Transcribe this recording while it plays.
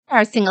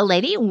there, single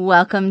lady.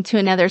 Welcome to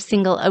another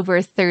Single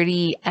Over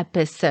 30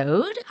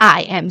 episode.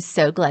 I am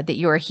so glad that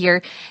you are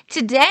here.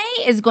 Today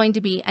is going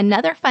to be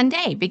another fun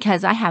day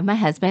because I have my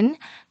husband,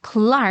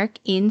 Clark,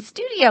 in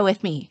studio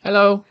with me.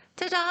 Hello.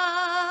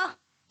 Ta-da!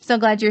 So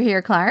glad you're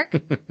here, Clark.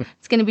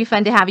 It's going to be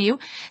fun to have you.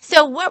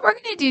 So what we're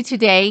going to do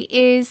today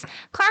is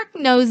Clark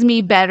knows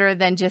me better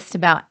than just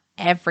about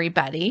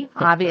everybody,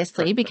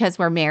 obviously, because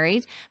we're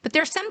married. But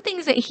there's some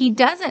things that he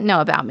doesn't know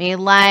about me,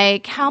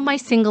 like how my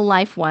single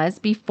life was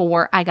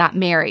before I got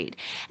married.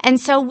 And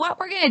so what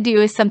we're going to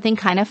do is something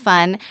kind of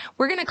fun.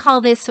 We're going to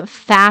call this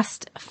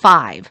Fast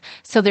Five.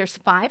 So there's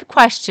 5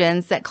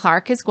 questions that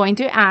Clark is going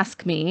to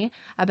ask me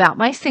about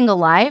my single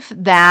life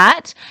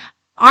that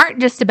aren't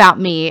just about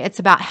me. It's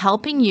about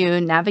helping you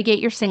navigate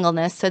your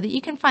singleness so that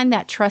you can find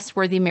that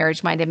trustworthy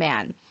marriage-minded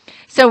man.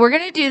 So we're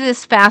going to do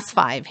this Fast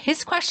Five.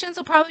 His questions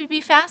will probably be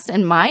fast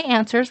and my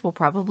answers will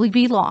probably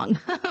be long,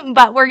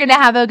 but we're going to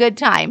have a good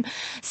time.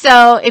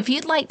 So if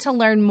you'd like to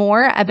learn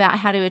more about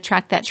how to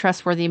attract that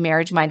trustworthy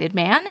marriage-minded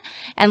man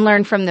and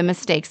learn from the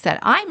mistakes that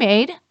I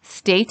made,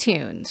 stay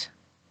tuned.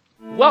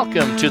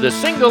 Welcome to the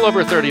Single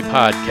Over 30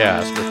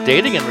 podcast with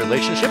dating and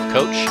relationship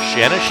coach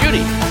Shanna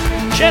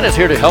Schutte. Shanna's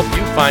here to help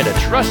you find a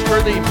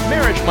trustworthy,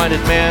 marriage-minded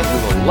man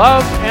who will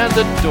love and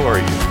adore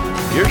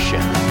you. Here's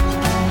Shanna.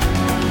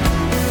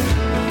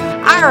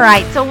 All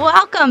right, so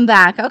welcome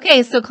back.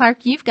 Okay, so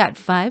Clark, you've got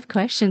 5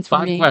 questions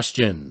for me. 5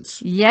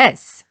 questions.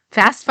 Yes,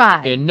 Fast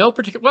 5. In no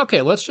particular... Well,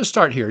 okay, let's just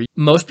start here.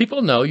 Most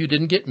people know you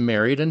didn't get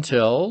married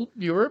until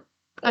you were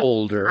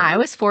older. I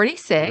was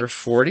 46. You're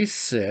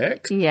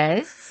 46.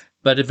 Yes.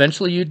 But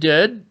eventually you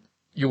did.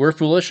 You were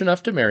foolish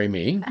enough to marry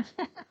me.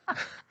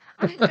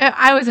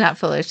 I was not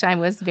foolish. I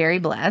was very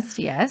blessed,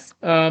 yes.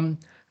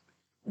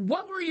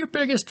 What were your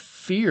biggest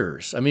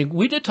fears? I mean,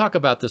 we did talk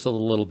about this a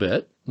little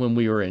bit when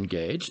we were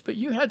engaged, but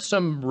you had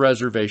some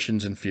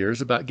reservations and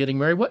fears about getting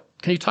married.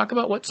 Can you talk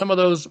about what some of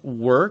those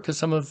were? Because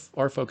some of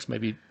our folks may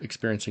be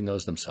experiencing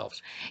those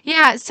themselves.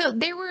 Yeah, so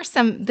there were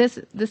some, this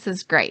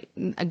is great,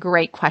 a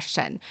great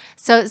question.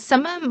 So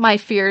some of my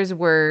fears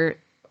were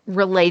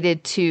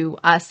related to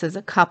us as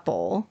a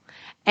couple.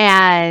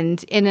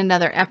 And in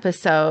another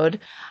episode,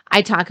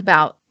 I talk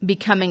about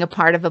becoming a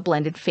part of a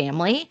blended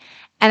family.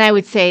 And I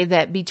would say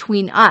that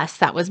between us,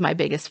 that was my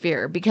biggest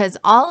fear because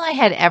all I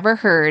had ever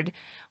heard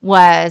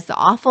was the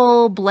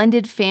awful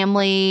blended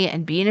family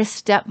and being a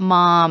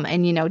stepmom.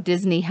 And, you know,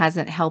 Disney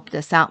hasn't helped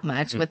us out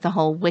much with the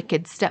whole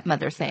wicked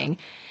stepmother thing.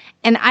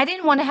 And I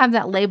didn't want to have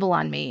that label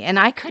on me. And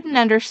I couldn't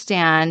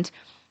understand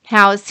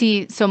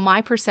so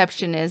my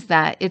perception is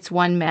that it's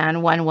one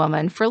man, one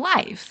woman for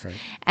life. Right.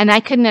 And I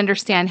couldn't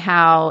understand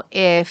how,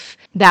 if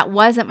that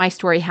wasn't my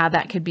story, how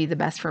that could be the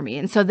best for me.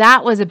 And so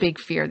that was a big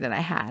fear that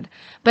I had.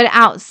 But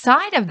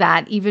outside of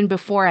that, even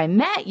before I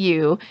met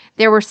you,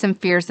 there were some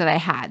fears that I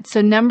had.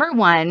 So number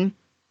 1,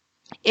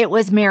 it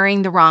was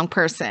marrying the wrong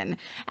person.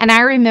 And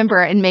I remember,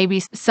 and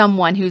maybe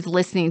someone who's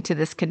listening to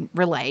this can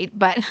relate,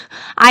 but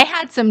I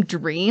had some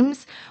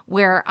dreams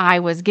where I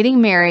was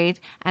getting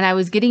married and I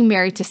was getting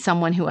married to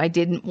someone who I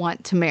didn't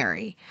want to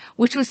marry,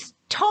 which was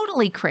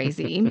totally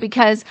crazy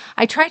because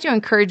I try to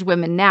encourage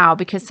women now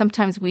because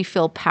sometimes we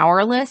feel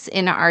powerless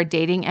in our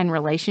dating and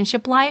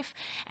relationship life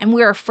and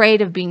we're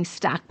afraid of being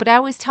stuck. But I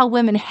always tell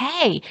women,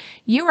 hey,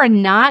 you are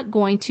not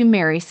going to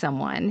marry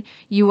someone.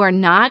 You are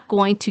not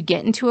going to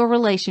get into a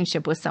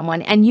relationship with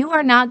someone and you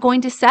are not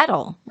going to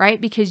settle,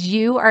 right? Because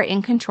you are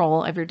in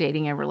control of your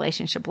dating and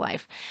relationship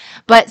life.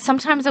 But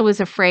sometimes I was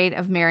afraid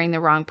of marrying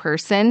the wrong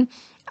person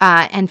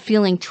and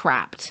feeling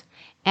trapped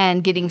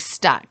and getting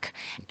stuck.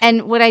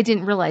 And what I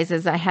didn't realize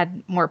is I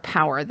had more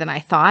power than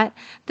I thought.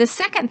 The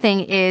second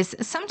thing is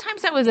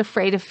sometimes I was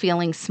afraid of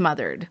feeling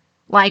smothered,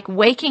 like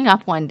waking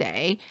up one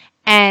day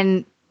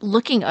and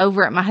looking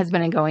over at my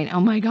husband and going, oh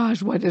my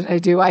gosh, what did I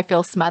do? I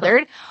feel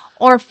smothered,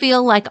 or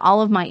feel like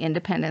all of my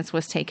independence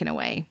was taken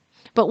away.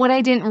 But what I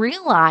didn't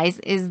realize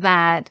is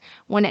that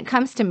when it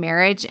comes to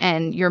marriage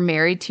and you're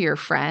married to your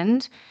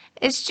friend,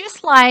 it's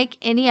just like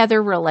any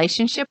other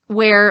relationship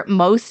where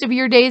most of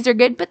your days are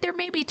good, but there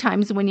may be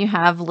times when you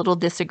have little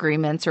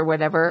disagreements or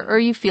whatever, or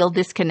you feel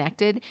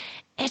disconnected.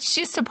 It's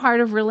just a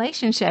part of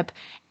relationship.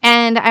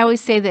 And I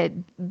always say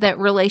that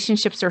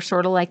relationships are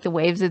sort of like the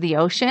waves of the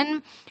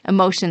ocean.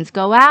 Emotions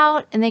go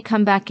out and they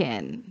come back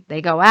in.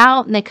 They go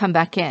out and they come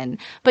back in.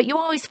 But you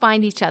always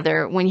find each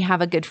other when you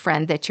have a good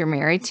friend that you're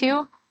married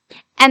to.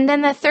 And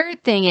then the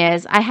third thing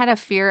is I had a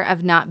fear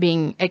of not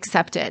being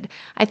accepted.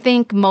 I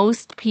think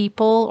most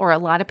people or a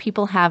lot of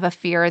people have a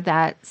fear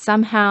that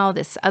somehow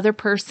this other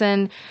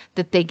person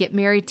that they get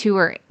married to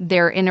or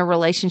they're in a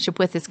relationship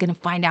with is going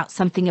to find out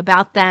something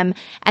about them.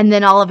 And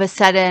then all of a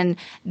sudden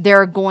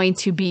they're going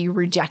to be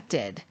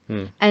rejected.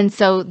 And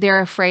so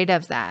they're afraid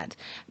of that.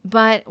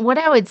 But what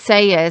I would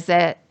say is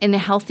that in a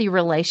healthy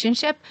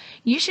relationship,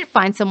 you should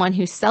find someone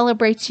who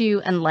celebrates you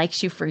and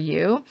likes you for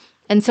you.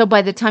 And so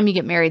by the time you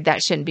get married,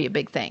 that shouldn't be a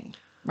big thing,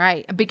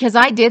 right? Because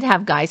I did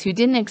have guys who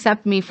didn't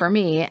accept me for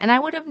me, and I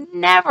would have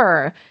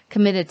never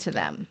committed to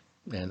them.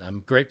 And I'm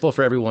grateful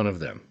for every one of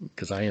them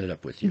because I ended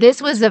up with you.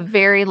 This was a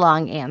very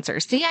long answer.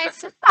 See,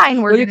 it's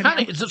fine. Well, you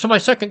kind of, so my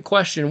second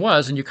question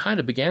was, and you kind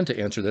of began to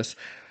answer this.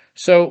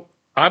 So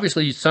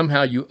obviously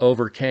somehow you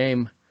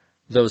overcame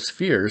those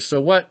fears.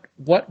 So what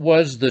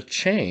was the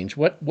change?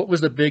 What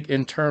was the big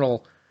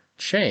internal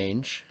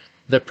change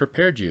that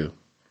prepared you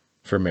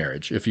for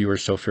marriage if you were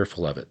so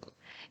fearful of it?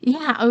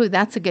 Yeah. Oh,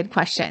 that's a good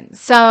question.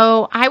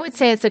 So I would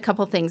say it's a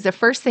couple things. The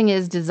first thing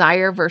is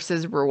desire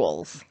versus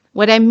rules.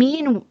 What I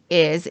mean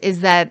is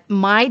that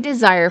my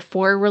desire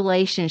for a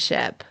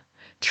relationship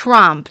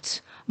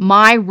trumped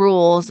my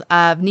rules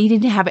of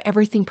needing to have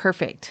everything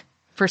perfect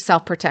for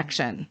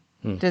self-protection.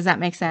 Does that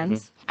make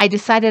sense? I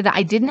decided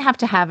I didn't have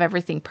to have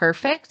everything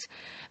perfect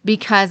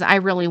because I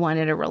really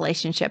wanted a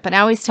relationship. And I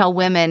always tell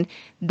women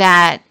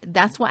that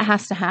that's what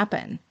has to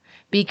happen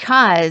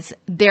because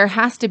there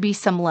has to be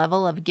some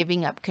level of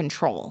giving up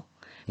control.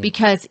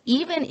 Because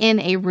even in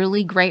a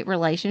really great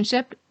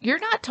relationship, you're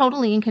not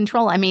totally in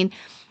control. I mean,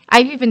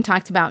 I've even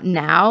talked about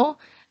now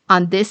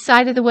on this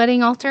side of the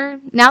wedding altar,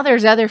 now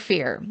there's other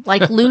fear,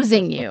 like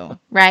losing you,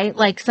 right?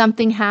 Like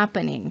something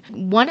happening.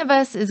 One of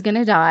us is going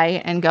to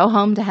die and go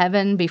home to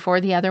heaven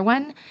before the other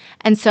one.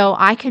 And so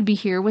I could be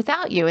here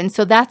without you. And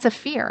so that's a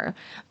fear.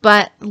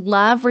 But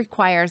love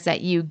requires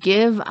that you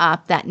give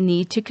up that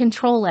need to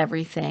control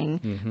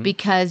everything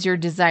because your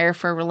desire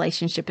for a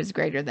relationship is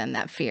greater than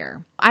that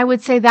fear. I would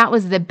say that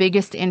was the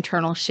biggest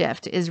internal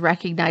shift, is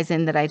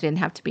recognizing that I didn't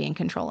have to be in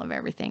control of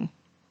everything.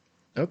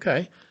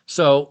 Okay.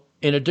 So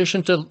in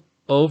addition to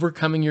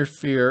overcoming your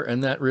fear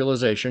and that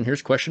realization,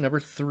 here's question number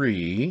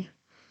 3.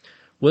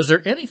 Was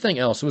there anything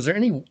else? Was there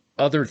any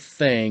other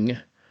thing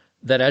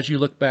that, as you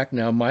look back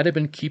now, might have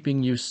been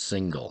keeping you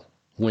single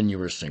when you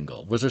were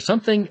single? Was there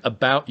something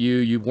about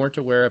you weren't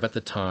aware of at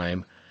the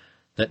time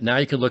that now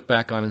you could look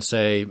back on and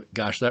say,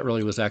 gosh, that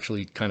really was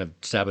actually kind of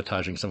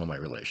sabotaging some of my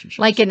relationships?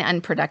 Like an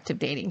unproductive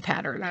dating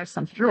pattern or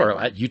something.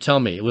 Sure. You tell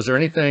me. Was there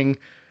anything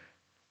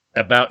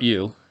about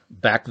you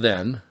back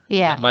then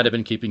that might have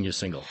been keeping you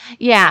single?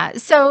 Yeah.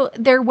 So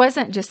there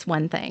wasn't just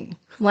one thing.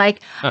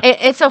 Like,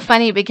 it's so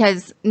funny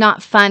because,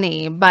 not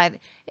funny, but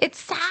it's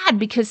sad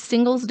because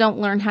singles don't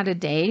learn how to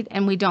date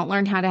and we don't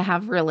learn how to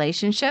have a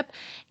relationship.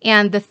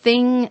 And the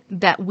thing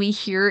that we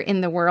hear in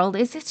the world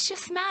is it's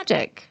just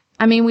magic.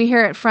 I mean, we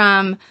hear it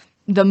from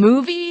the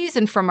movies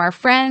and from our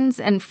friends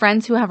and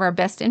friends who have our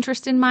best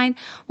interest in mind.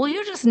 Well,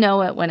 you just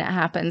know it when it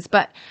happens.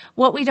 But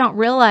what we don't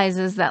realize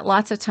is that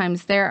lots of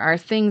times there are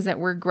things that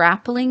we're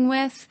grappling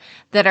with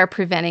that are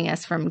preventing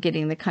us from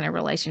getting the kind of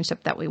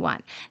relationship that we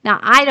want. Now,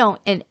 I don't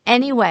in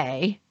any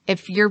way,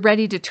 if you're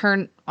ready to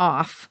turn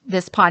off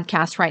this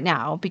podcast right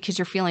now because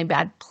you're feeling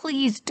bad,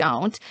 please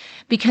don't,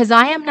 because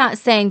I am not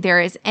saying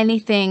there is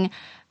anything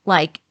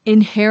like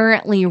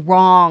inherently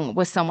wrong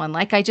with someone.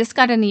 Like, I just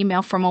got an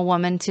email from a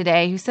woman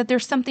today who said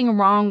there's something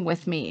wrong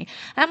with me.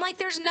 And I'm like,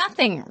 there's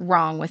nothing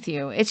wrong with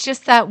you. It's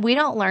just that we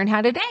don't learn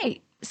how to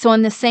date. So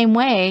in the same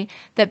way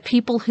that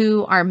people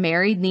who are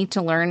married need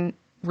to learn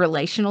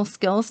relational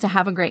skills to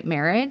have a great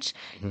marriage,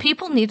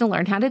 people need to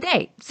learn how to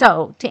date.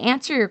 So to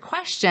answer your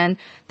question,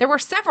 there were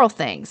several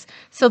things.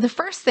 So the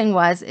first thing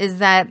is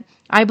that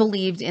I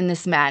believed in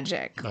this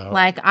magic.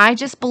 Like, I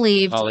just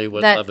believed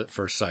Hollywood that, love at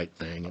first sight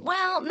thing.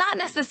 well, not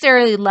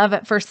necessarily love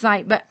at first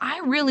sight, but I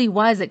really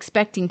was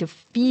expecting to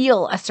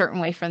feel a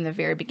certain way from the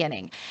very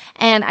beginning.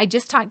 And I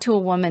just talked to a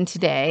woman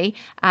today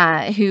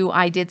who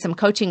I did some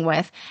coaching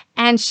with,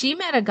 and she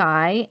met a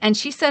guy, and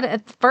she said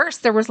at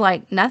first there was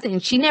like nothing.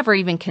 She never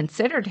even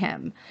considered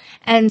him.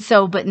 And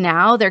so, but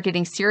now they're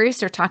getting serious.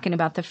 They're talking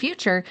about the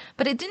future,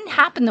 but it didn't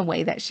happen the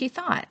way that she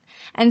thought.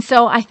 And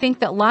so I think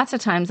that lots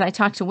of times I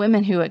talk to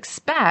women who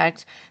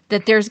expect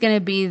that there's going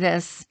to be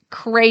this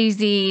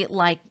crazy,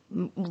 like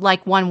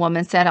one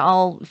woman said,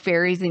 all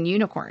fairies and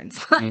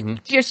unicorns.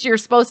 Just, you're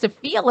supposed to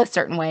feel a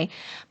certain way,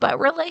 but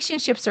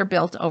relationships are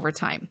built over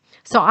time.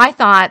 So I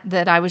thought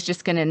that I was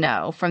just going to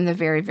know from the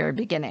very, very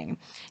beginning.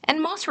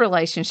 And most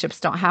relationships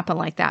don't happen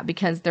like that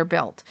because they're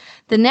built.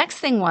 The next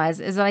thing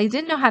is that I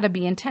didn't know how to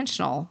be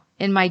intentional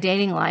in my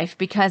dating life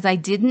because I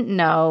didn't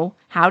know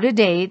how to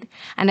date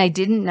and I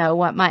didn't know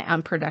what my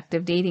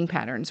unproductive dating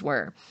patterns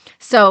were.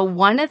 So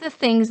one of the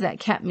things that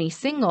kept me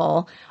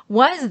single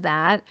was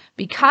that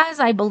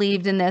because I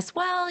believed in this,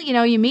 well, you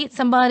know, you meet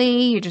somebody,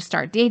 you just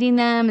start dating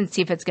them and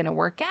see if it's going to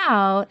work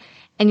out,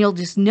 and you'll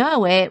just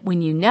know it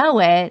when you know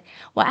it.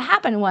 What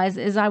happened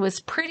is I was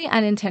pretty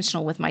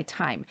unintentional with my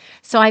time.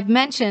 So I've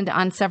mentioned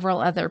on several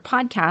other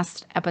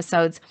podcast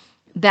episodes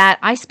that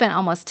I spent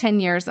almost 10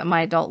 years of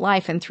my adult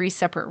life in 3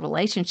 separate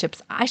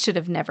relationships I should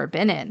have never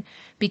been in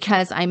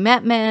because I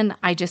met men.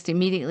 I just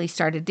immediately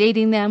started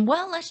dating them.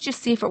 Well, let's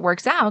just see if it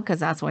works out because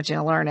that's what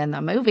you learn in the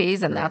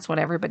movies and that's what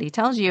everybody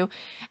tells you.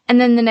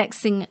 And then the next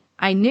thing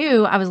I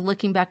knew, I was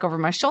looking back over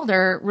my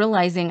shoulder,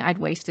 realizing I'd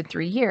wasted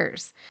 3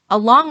 years.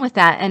 Along with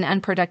that, an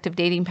unproductive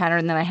dating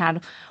pattern that I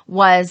had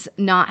was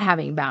not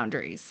having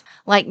boundaries,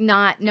 like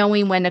not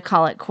knowing when to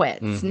call it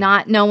quits,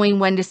 not knowing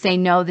when to say,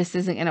 no, this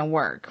isn't going to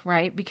work,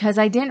 right? Because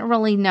I didn't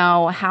really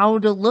know how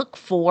to look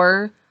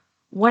for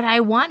what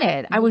I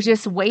wanted. I was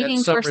just And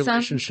waiting some for some.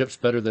 relationships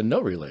better than no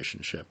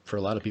relationship for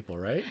a lot of people,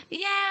 right?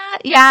 Yeah,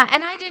 yeah.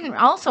 And I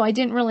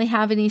didn't really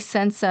have any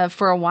sense of,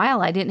 for a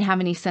while, I didn't have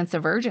any sense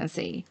of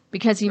urgency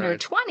because in your Right.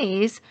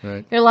 20s,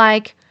 Right. you're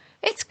like,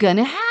 it's going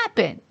to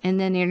happen. And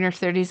then in your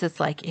 30s, it's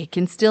like, it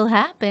can still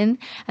happen.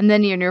 And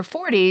then in your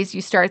 40s,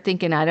 you start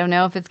thinking, I don't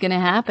know if it's going to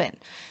happen.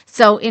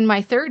 So in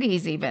my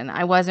 30s, even,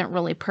 I wasn't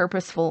really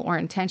purposeful or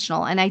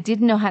intentional. And I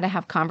didn't know how to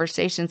have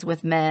conversations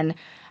with men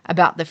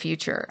about the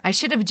future. I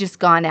should have just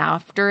gone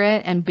after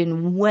it and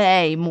been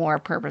way more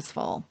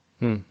purposeful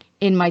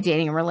in my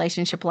dating and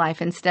relationship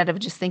life instead of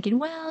just thinking,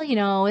 well,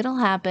 it'll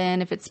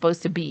happen if it's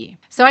supposed to be.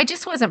 So I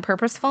just wasn't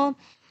purposeful.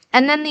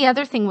 And then the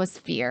other thing was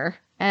fear.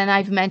 And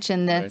I've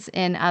mentioned this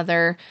in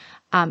other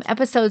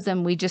episodes,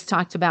 and we just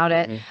talked about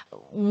it.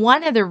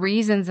 One of the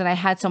reasons that I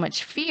had so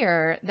much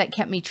fear that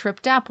kept me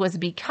tripped up was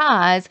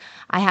because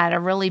I had a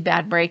really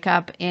bad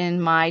breakup in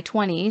my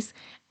 20s.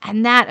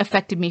 And that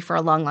affected me for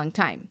a long, long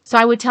time. So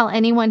I would tell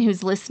anyone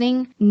who's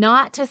listening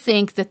not to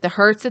think that the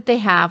hurts that they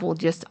have will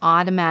just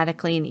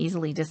automatically and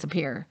easily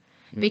disappear.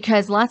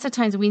 Because lots of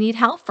times we need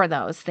help for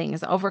those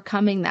things,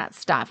 overcoming that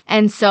stuff.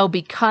 And so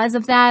because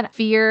of that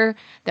fear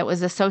that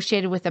was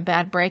associated with a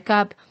bad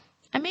breakup,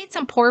 I made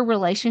some poor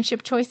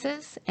relationship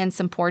choices and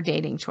some poor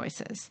dating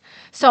choices.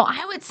 So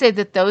I would say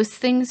that those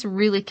things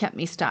really kept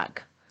me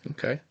stuck.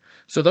 Okay.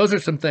 So those are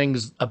some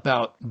things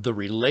about the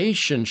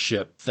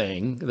relationship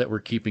thing that were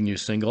keeping you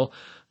single.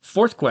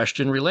 Fourth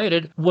question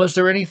related, was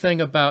there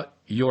anything about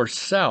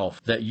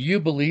yourself that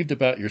you believed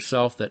about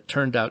yourself that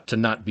turned out to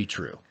not be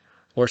true?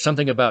 Or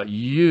something about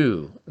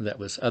you that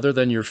was other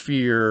than your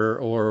fear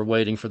or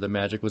waiting for the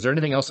magic? Was there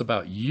anything else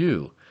about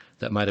you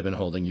that might have been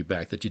holding you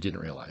back that you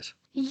didn't realize?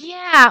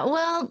 Yeah,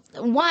 well,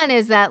 one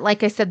is that,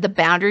 like I said, the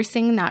boundaries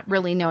thing, not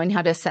really knowing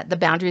how to set the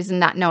boundaries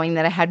and not knowing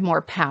that I had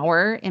more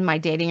power in my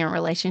dating and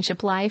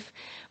relationship life.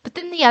 But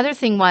then the other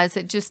thing was,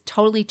 it just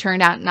totally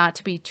turned out not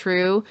to be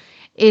true,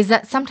 is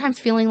that sometimes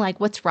feeling like,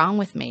 what's wrong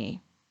with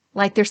me?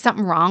 Like there's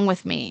something wrong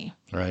with me.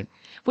 Right.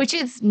 Which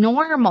is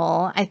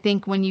normal, I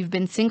think, when you've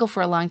been single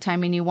for a long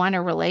time and you want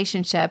a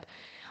relationship.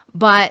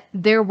 But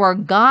there were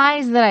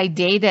guys that I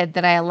dated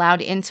that I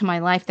allowed into my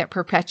life that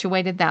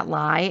perpetuated that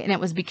lie. And it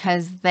was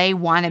because they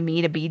wanted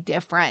me to be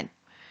different,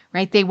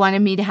 right? They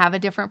wanted me to have a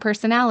different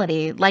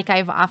personality. Like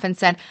I've often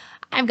said,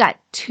 I've got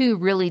two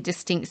really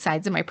distinct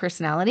sides of my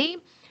personality.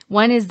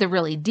 One is the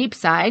really deep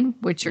side,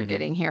 which you're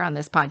getting here on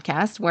this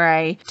podcast, where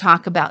I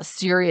talk about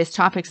serious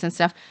topics and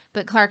stuff.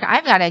 But Clark,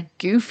 I've got a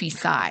goofy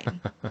side.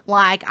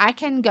 Like I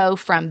can go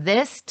from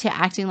this to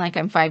acting like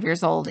I'm 5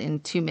 years old in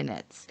 2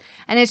 minutes.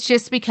 And it's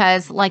just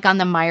because, like on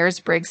the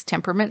Myers-Briggs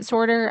temperament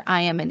sorter,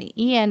 I am an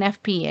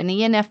ENFP, and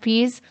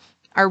ENFPs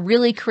are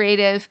really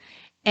creative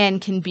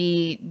and can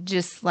be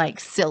just like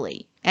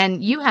silly.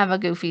 And you have a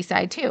goofy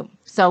side too.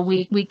 So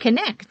we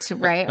connect,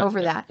 right,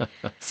 over that.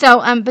 So,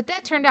 but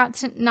that turned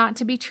out not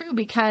to be true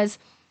because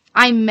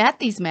I met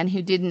these men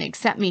who didn't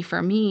accept me for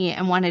me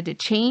and wanted to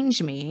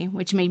change me,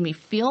 which made me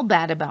feel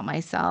bad about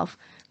myself.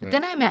 But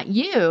then I met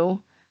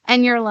you,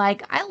 and you're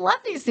like, I love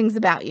these things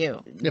about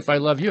you. If I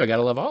love you, I got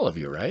to love all of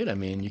you, right? I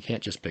mean, you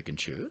can't just pick and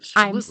choose.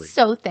 I'm Absolutely.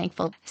 so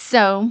thankful.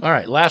 So, All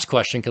right, last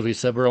question, because we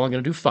said we're only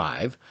going to do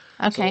 5.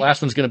 So okay. the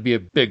last one's going to be a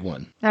big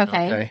one.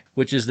 Okay.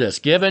 Which is this.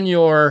 Given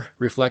your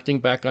reflecting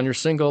back on your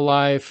single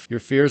life, your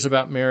fears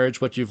about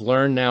marriage, what you've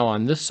learned now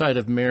on this side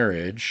of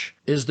marriage,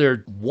 is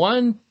there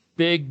one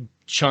big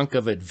chunk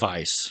of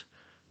advice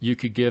you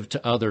could give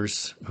to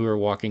others who are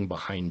walking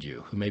behind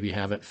you, who maybe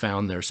haven't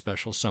found their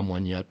special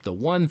someone yet? The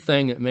one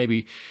thing that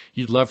maybe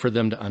you'd love for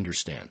them to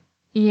understand?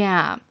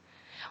 Yeah.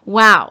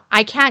 Wow.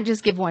 I can't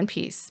just give one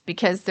piece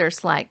because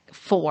there's like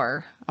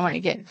 4 I want to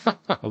get.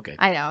 Okay.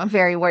 I know, I'm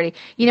very wordy.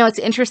 It's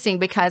interesting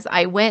because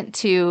I went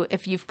to,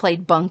 if you've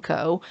played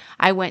Bunko,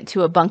 I went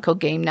to a Bunko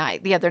game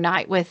night the other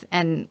night with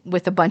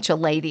a bunch of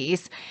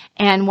ladies.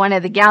 And one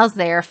of the gals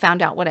there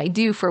found out what I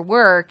do for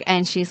work.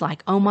 And she's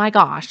like, oh my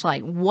gosh,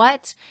 like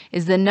what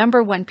is the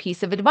number one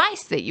piece of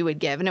advice that you would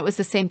give? And it was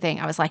the same thing.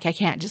 I was like, I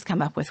can't just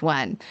come up with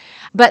one.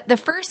 But the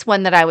first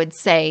one that I would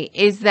say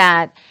is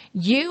that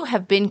you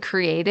have been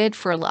created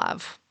for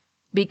love.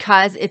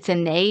 Because it's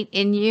innate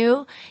in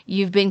you,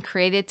 you've been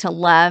created to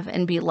love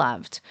and be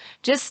loved.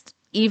 Just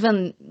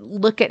even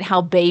look at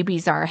how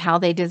babies are, how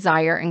they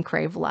desire and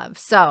crave love.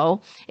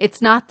 So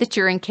it's not that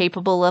you're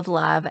incapable of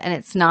love, and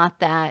it's not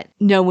that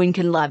no one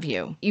can love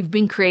you. You've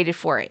been created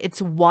for it.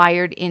 It's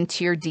wired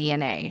into your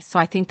DNA. So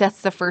I think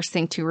that's the first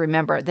thing to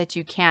remember, that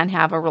you can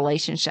have a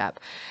relationship.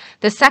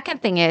 The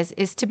second thing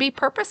is to be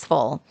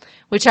purposeful,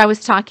 which I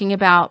was talking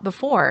about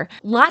before.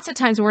 Lots of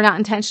times we're not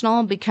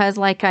intentional because,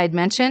 like I had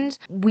mentioned,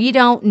 we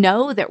don't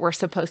know that we're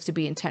supposed to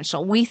be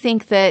intentional. We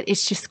think that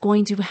it's just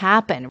going to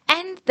happen.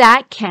 And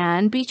that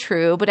can be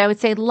true, but I would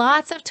say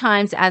lots of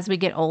times as we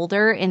get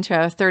older, into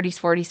our 30s,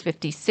 40s,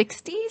 50s,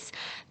 60s,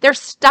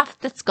 there's stuff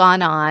that's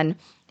gone on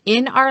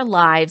in our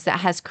lives that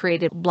has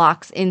created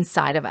blocks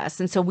inside of us.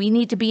 And so we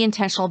need to be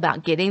intentional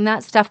about getting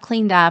that stuff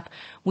cleaned up.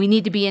 We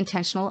need to be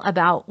intentional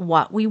about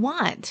what we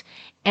want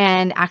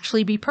and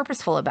actually be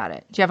purposeful about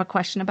it. Do you have a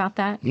question about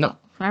that? No.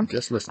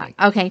 Just listening.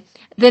 Okay.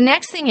 The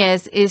next thing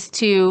is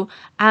to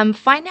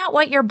find out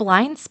what your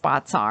blind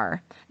spots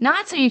are.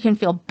 Not so you can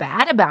feel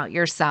bad about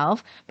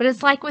yourself, but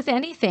it's like with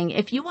anything.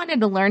 If you wanted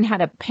to learn how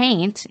to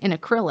paint in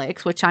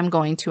acrylics, which I'm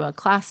going to a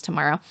class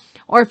tomorrow,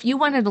 or if you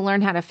wanted to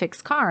learn how to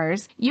fix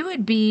cars, you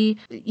would be,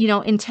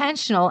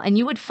 intentional, and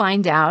you would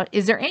find out,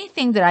 is there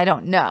anything that I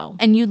don't know?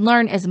 And you'd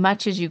learn as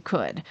much as you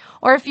could.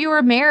 Or if you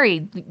were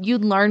married,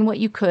 you'd learn what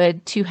you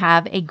could to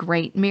have a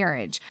great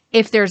marriage.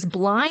 If there's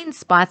blind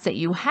spots that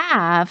you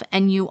have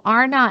and you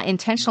are not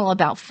intentional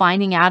about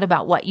finding out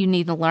about what you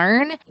need to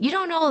learn, you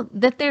don't know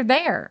that they're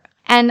there.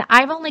 And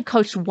I've only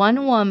coached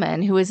one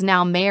woman who is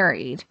now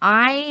married.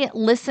 I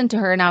listened to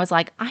her and I was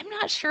like, I'm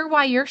not sure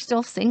why you're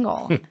still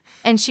single.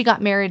 And she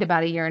got married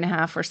about 1.5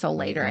 years or so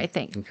later, I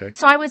think. Okay.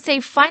 So I would say,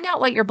 find out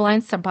what your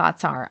blind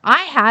spots are.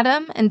 I had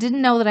them and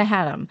didn't know that I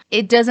had them.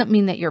 It doesn't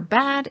mean that you're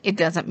bad. It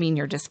doesn't mean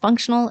you're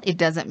dysfunctional. It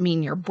doesn't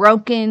mean you're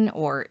broken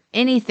or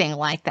anything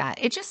like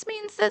that. It just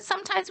means that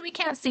sometimes we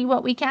can't see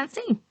what we can't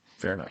see.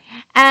 Fair enough.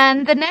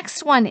 And the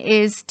next one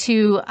is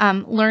to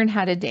learn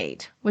how to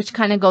date, which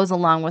kind of goes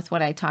along with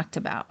what I talked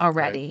about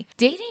already. Right.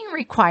 Dating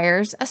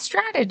requires a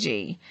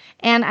strategy.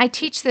 And I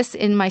teach this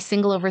in my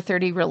Single Over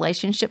 30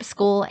 relationship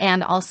school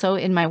and also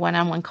in my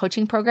one-on-one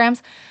coaching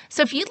programs.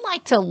 So if you'd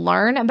like to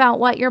learn about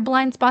what your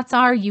blind spots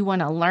are, you want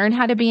to learn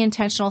how to be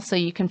intentional so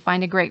you can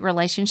find a great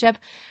relationship,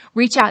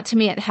 reach out to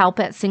me at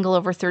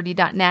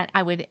help@singleover30.net.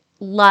 I would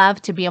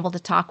love to be able to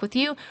talk with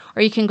you,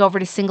 or you can go over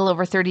to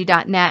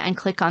singleover30.net and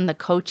click on the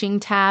coaching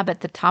tab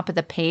at the top of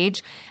the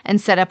page and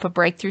set up a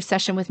breakthrough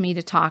session with me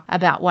to talk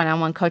about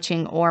one-on-one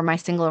coaching or my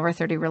Single Over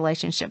 30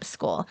 relationship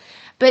school.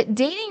 But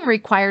dating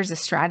requires a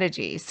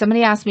strategy.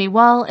 Somebody asked me,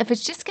 well, if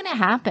it's just going to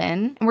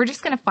happen and we're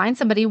just going to find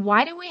somebody,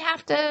 why do we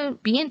have to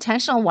be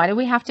intentional? Why do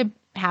we have to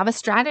have a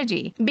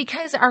strategy?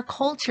 Because our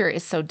culture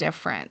is so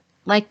different.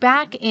 Like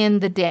back in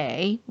the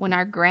day when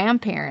our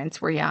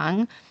grandparents were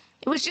young,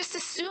 it was just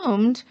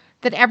assumed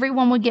that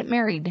everyone would get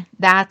married.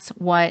 That's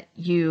what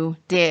you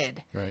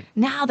did. Right.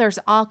 Now there's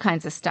all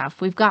kinds of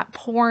stuff. We've got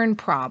porn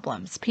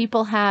problems.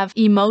 People have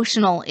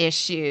emotional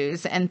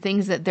issues and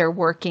things that they're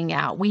working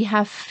out. We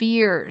have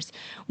fears.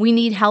 We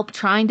need help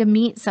trying to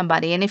meet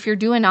somebody. And if you're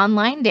doing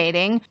online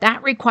dating,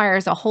 that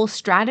requires a whole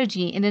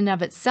strategy in and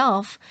of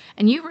itself.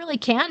 And you really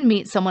can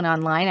meet someone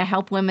online. I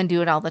help women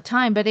do it all the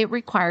time, but it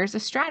requires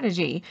a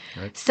strategy.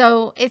 Right.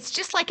 So it's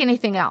just like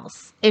anything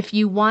else. If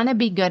you want to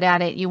be good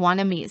at it, you want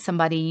to meet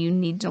somebody, you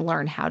need to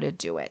learn how to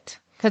do it.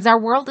 Because our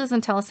world doesn't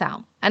tell us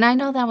how. And I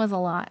know that was a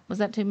lot. Was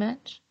that too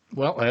much?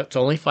 Well, it's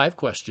only 5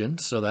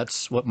 questions, so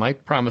that's what my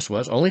promise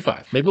was. Only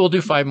 5. Maybe we'll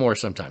do 5 more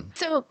sometime.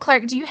 So,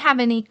 Clark, do you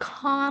have any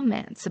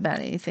comments about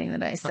anything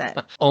that I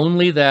said?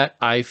 Only that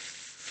I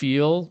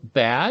feel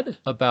bad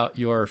about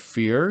your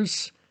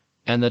fears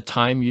and the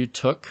time you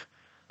took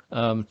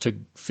to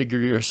figure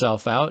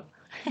yourself out.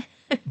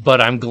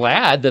 But I'm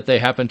glad that they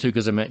happened to,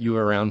 because it meant you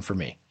were around for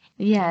me.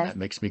 Yes. That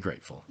makes me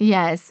grateful.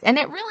 Yes. And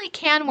it really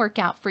can work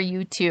out for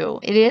you too.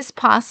 It is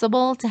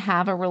possible to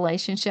have a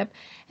relationship.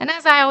 And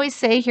as I always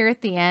say here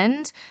at the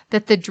end,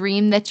 that the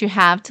dream that you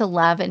have to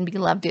love and be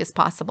loved is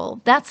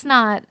possible. That's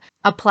not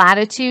a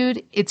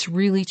platitude. It's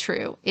really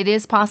true. It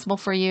is possible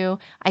for you.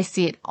 I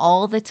see it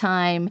all the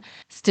time.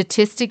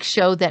 Statistics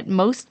show that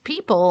most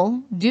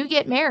people do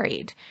get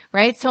married,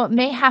 right? So it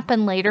may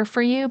happen later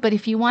for you, but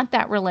if you want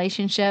that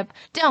relationship,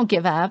 don't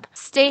give up.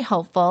 Stay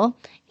hopeful.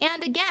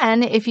 And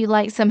again, if you'd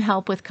like some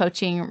help with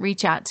coaching,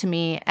 reach out to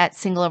me at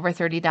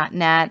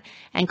singleover30.net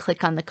and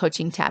click on the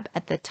coaching tab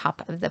at the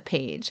top of the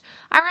page.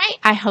 All right.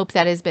 I hope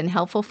that has been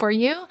helpful for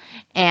you.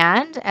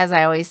 And as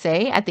I always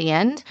say at the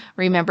end,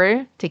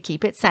 remember to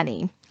keep it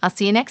sunny. I'll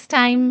see you next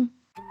time.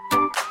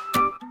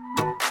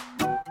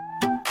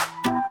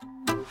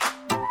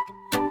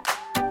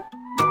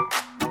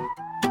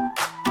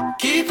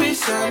 Keep it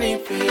sunny,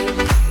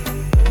 baby.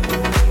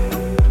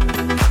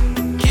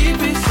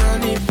 Keep it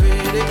sunny,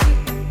 baby.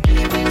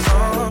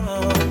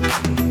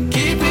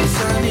 Keep it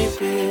sunny,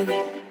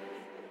 baby.